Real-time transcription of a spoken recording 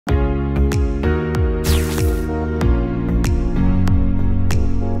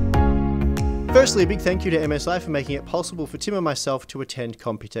Firstly, a big thank you to MSI for making it possible for Tim and myself to attend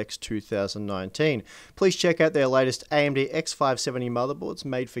Computex 2019. Please check out their latest AMD X570 motherboards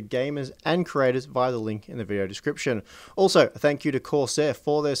made for gamers and creators via the link in the video description. Also, a thank you to Corsair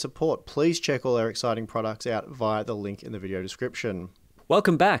for their support. Please check all their exciting products out via the link in the video description.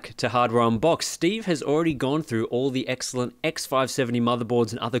 Welcome back to Hardware Unboxed. Steve has already gone through all the excellent X570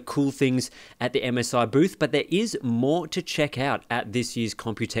 motherboards and other cool things at the MSI booth, but there is more to check out at this year's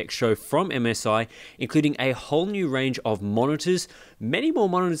Computex show from MSI, including a whole new range of monitors, many more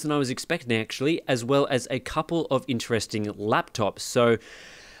monitors than I was expecting actually, as well as a couple of interesting laptops. So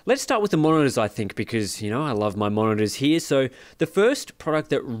let's start with the monitors, I think, because, you know, I love my monitors here. So the first product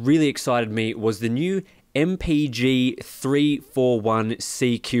that really excited me was the new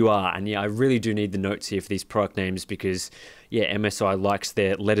MPG341CQR, and yeah, I really do need the notes here for these product names because yeah, MSI likes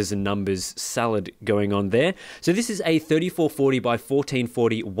their letters and numbers salad going on there. So this is a 3440 by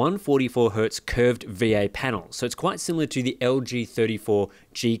 1440 144Hz curved VA panel. So it's quite similar to the LG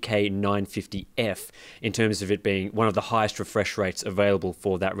 34GK950F in terms of it being one of the highest refresh rates available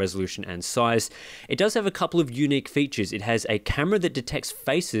for that resolution and size. It does have a couple of unique features. It has a camera that detects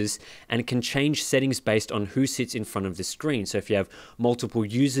faces and can change settings based on who sits in front of the screen. So if you have multiple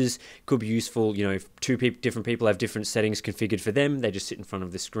users, it could be useful, you know, if different people have different settings configured for them, they just sit in front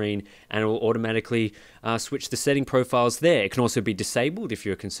of the screen and it will automatically switch the setting profiles there. It can also be disabled if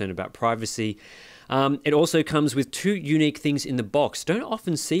you're concerned about privacy. It also comes with two unique things in the box. Don't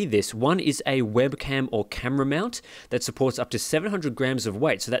often see this. One is a webcam or camera mount that supports up to 700 grams of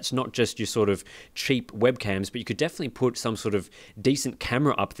weight. So that's not just your sort of cheap webcams, but you could definitely put some sort of decent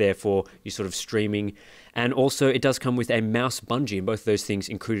camera up there for your sort of streaming. And also it does come with a mouse bungee, and both of those things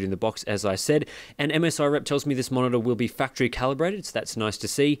included in the box, as I said. And MSI rep tells me this monitor will be factory calibrated, so that's nice to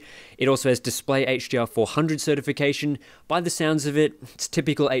see. It also has display HDR 400 certification. By the sounds of it, it's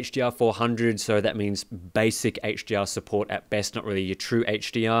typical HDR 400, so that means basic HDR support at best, not really your true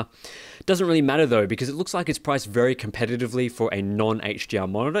HDR. Doesn't really matter though, because it looks like it's priced very competitively for a non-HDR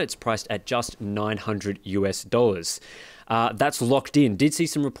monitor. It's priced at just $900 US. That's locked in. Did see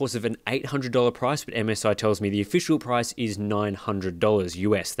some reports of an $800 price, but MSI tells me the official price is $900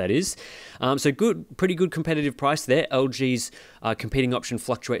 US, that is. So good, pretty good competitive price there. LG's competing option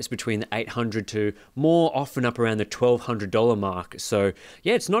fluctuates between the $800 to more often up around the $1,200 mark. So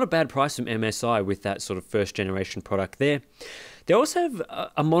yeah, it's not a bad price from MSI with that sort of first generation product there. They also have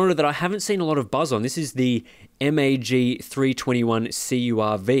a monitor that I haven't seen a lot of buzz on. This is the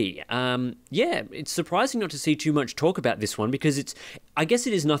MAG321CURV. Yeah, it's surprising not to see too much talk about this one because I guess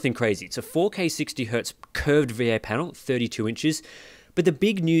it is nothing crazy. It's a 4K 60Hz curved VA panel, 32 inches. But the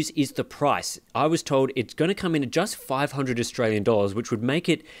big news is the price. I was told it's going to come in at just 500 Australian dollars, which would make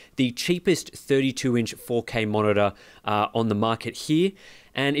it the cheapest 32-inch 4K monitor on the market here.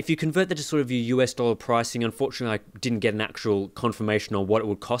 And if you convert that to sort of your US dollar pricing, unfortunately, I didn't get an actual confirmation on what it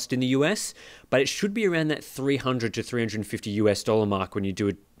would cost in the US, but it should be around that 300 to 350 US dollar mark when you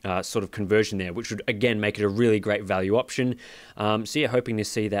do a sort of conversion there, which would again make it a really great value option. So yeah, hoping to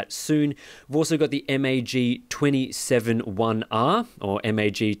see that soon. We've also got the MAG271R or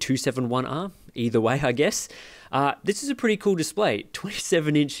MAG271R, either way, I guess. This is a pretty cool display,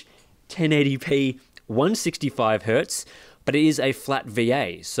 27-inch 1080p, 165 Hz. But it is a flat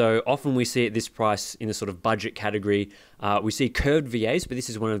VA, so often we see at this price in the sort of budget category, we see curved VAs, but this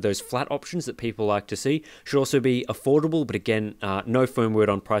is one of those flat options that people like to see. Should also be affordable, but again, no firm word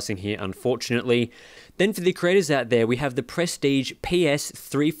on pricing here, unfortunately. Then for the creators out there, we have the Prestige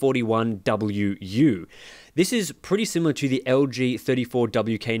PS341WU. This is pretty similar to the LG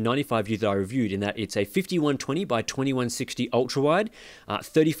 34WK95U that I reviewed in that it's a 5120 by 2160 ultrawide,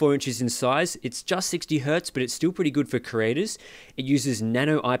 34 inches in size. It's just 60 Hz, but it's still pretty good for creators. It uses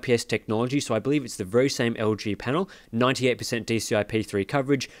nano IPS technology, so I believe it's the very same LG panel, 98% DCI-P3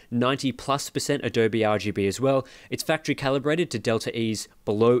 coverage, 90+% Adobe RGB as well. It's factory calibrated to Delta E's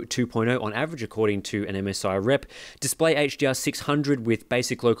below 2.0 on average, according to an MSI rep. Display HDR 600 with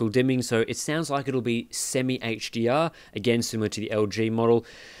basic local dimming, so it sounds like it'll be semi-HDR, again similar to the LG model.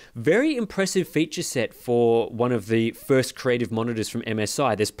 Very impressive feature set for one of the first creative monitors from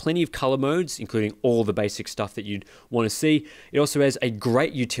MSI. There's plenty of color modes, including all the basic stuff that you'd want to see. It also has a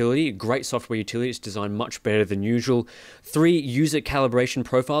great utility, a great software utility. It's designed much better than usual. 3 user calibration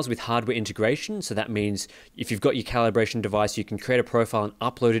profiles with hardware integration. So that means if you've got your calibration device, you can create a profile and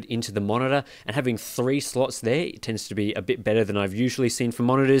upload it into the monitor. And having 3 slots there, it tends to be a bit better than I've usually seen for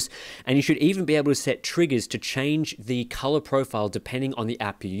monitors. And you should even be able to set triggers to change the color profile depending on the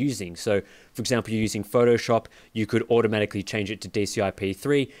app you using. So for example, you're using Photoshop, you could automatically change it to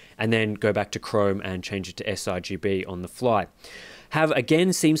DCI-P3 and then go back to Chrome and change it to sRGB on the fly. Have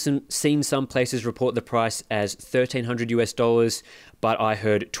again seen some places report the price as $1,300 US, but I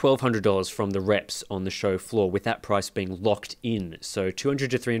heard $1,200 from the reps on the show floor, with that price being locked in. So $200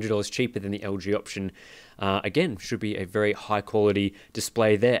 to $300 cheaper than the LG option. Again, should be a very high quality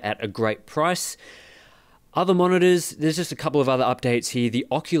display there at a great price. Other monitors, there's just a couple of other updates here. The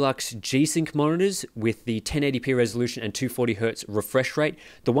Oculux G-Sync monitors with the 1080p resolution and 240Hz refresh rate.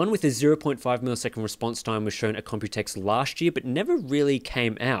 The one with the 0.5 millisecond response time was shown at Computex last year, but never really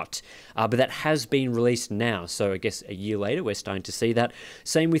came out. But that has been released now, so I guess a year later we're starting to see that.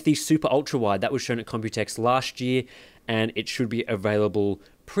 Same with the Super Ultra Wide, that was shown at Computex last year, and it should be available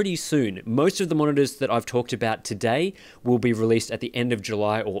pretty soon. Most of the monitors that I've talked about today will be released at the end of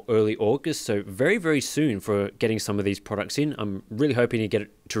July or early August, so very, very soon for getting some of these products in. I'm really hoping to get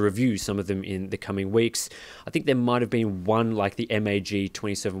to review some of them in the coming weeks. I think there might have been one like the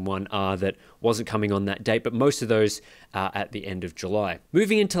MAG271R that wasn't coming on that date, but most of those are at the end of July.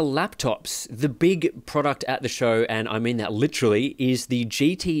 Moving into laptops, the big product at the show, and I mean that literally, is the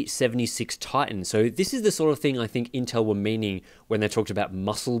GT76 Titan. So this is the sort of thing I think Intel were meaning when they talked about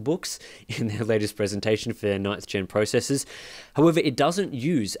muscle books in their latest presentation for their 9th gen processors. However, it doesn't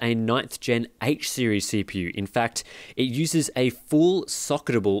use a 9th gen H series CPU. In fact, it uses a full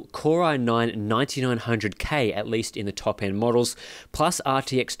socketable Core i9-9900K, at least in the top end models, plus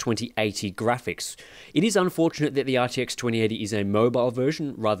RTX 2080 graphics. It is unfortunate that the RTX 2080 is a mobile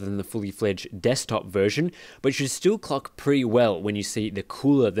version rather than the fully fledged desktop version, but it should still clock pretty well when you see the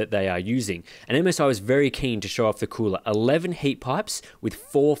cooler that they are using. And MSI was very keen to show off the cooler. 11 heat pipes with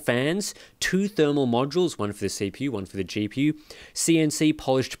 4 fans, 2 thermal modules, one for the CPU, one for the GPU, CNC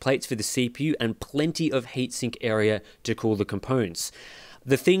polished plates for the CPU, and plenty of heatsink area to cool the components.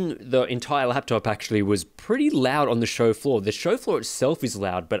 The entire laptop actually was pretty loud on the show floor. The show floor itself is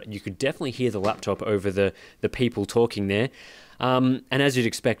loud, but you could definitely hear the laptop over the people talking there. And as you'd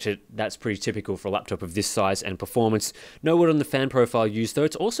expect that's pretty typical for a laptop of this size and performance. No word on the fan profile used, though.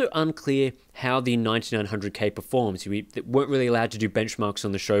 It's also unclear how the 9900K performs. We weren't really allowed to do benchmarks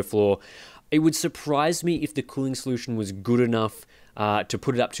on the show floor. It would surprise me if the cooling solution was good enough to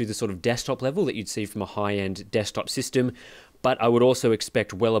put it up to the sort of desktop level that you'd see from a high-end desktop system. But I would also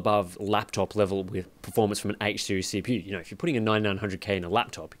expect well above laptop level with performance from an H series CPU. You know, if you're putting a 9900K in a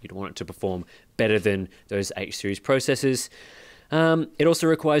laptop, you'd want it to perform better than those H series processors. It also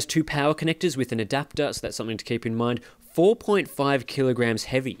requires 2 power connectors with an adapter, so that's something to keep in mind. 4.5 kilograms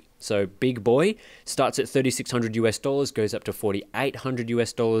heavy, so big boy. Starts at $3,600 US, goes up to $4,800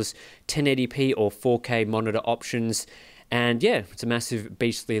 US, 1080p or 4K monitor options, and yeah, it's a massive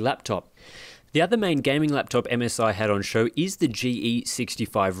beastly laptop. The other main gaming laptop MSI had on show is the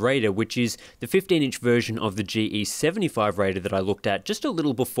GE65 Raider, which is the 15-inch version of the GE75 Raider that I looked at just a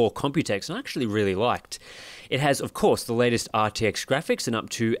little before Computex and I actually really liked. It has, of course, the latest RTX graphics and up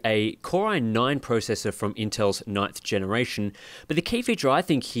to a Core i9 processor from Intel's 9th generation, but the key feature I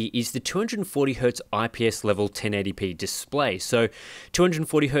think here is the 240Hz IPS level 1080p display. So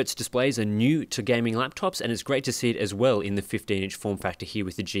 240Hz displays are new to gaming laptops, and it's great to see it as well in the 15-inch form factor here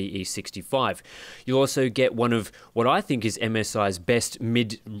with the GE65. You'll also get one of what I think is MSI's best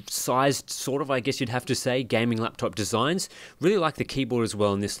mid-sized, sort of, I guess you'd have to say, gaming laptop designs. Really like the keyboard as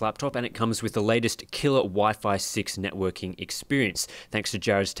well in this laptop, and it comes with the latest killer Wi-Fi 6 networking experience. Thanks to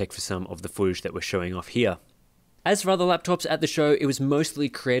Jared's Tech for some of the footage that we're showing off here. As for other laptops at the show, it was mostly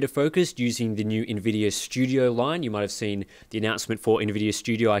creator focused using the new NVIDIA Studio line. You might have seen the announcement for NVIDIA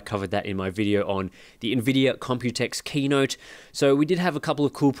Studio. I covered that in my video on the NVIDIA Computex keynote. So we did have a couple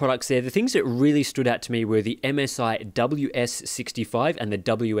of cool products there. The things that really stood out to me were the MSI WS65 and the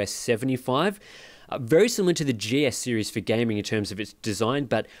WS75. Very similar to the GS series for gaming in terms of its design,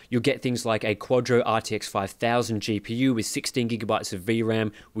 but you'll get things like a Quadro RTX 5000 GPU with 16GB of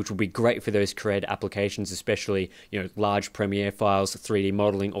VRAM, which will be great for those creator applications, especially, you know, large Premiere files, 3D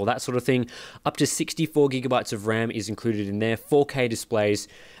modeling, all that sort of thing. Up to 64GB of RAM is included in there. 4K displays,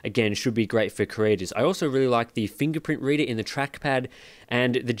 again, should be great for creators. I also really like the fingerprint reader in the trackpad,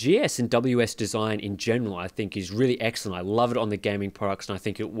 and the GS and WS design in general I think is really excellent. I love it on the gaming products, and I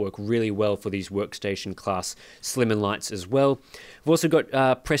think it will work really well for these workstation class slim and lights as well. We've also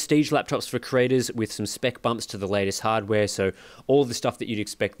got prestige laptops for creators with some spec bumps to the latest hardware, so all the stuff that you'd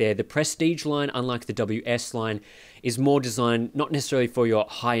expect there. The prestige line, unlike the WS line, is more designed not necessarily for your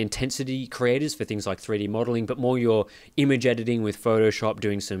high intensity creators for things like 3D modeling, but more your image editing with Photoshop,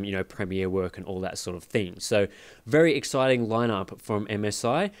 doing some, you know, Premiere work and all that sort of thing. So very exciting lineup from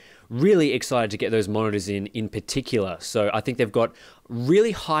MSI. Really excited to get those monitors in particular. So I think they've got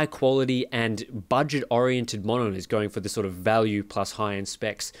really high quality and budget oriented monitors, going for the sort of value plus high end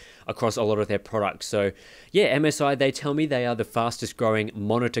specs across a lot of their products. So yeah, MSI, they tell me they are the fastest growing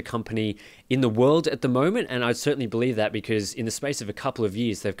monitor company in the world at the moment, and I'd certainly believe that because in the space of a couple of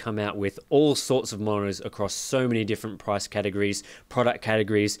years they've come out with all sorts of monitors across so many different price categories, product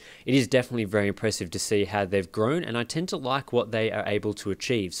categories. It is definitely very impressive to see how they've grown, and I tend to like what they are able to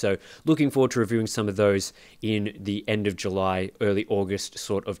achieve. So looking forward to reviewing some of those in the end of July, early August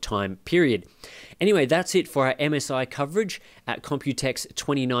sort of time period. Anyway, that's it for our MSI coverage at Computex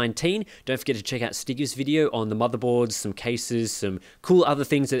 2019. Don't forget to check out Stigger's video on the motherboards, some cases, some cool other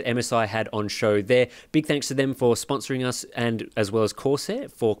things that MSI had on show there. Big thanks to them for sponsoring us, and as well as Corsair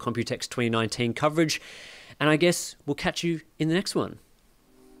for Computex 2019 coverage. And I guess we'll catch you in the next one.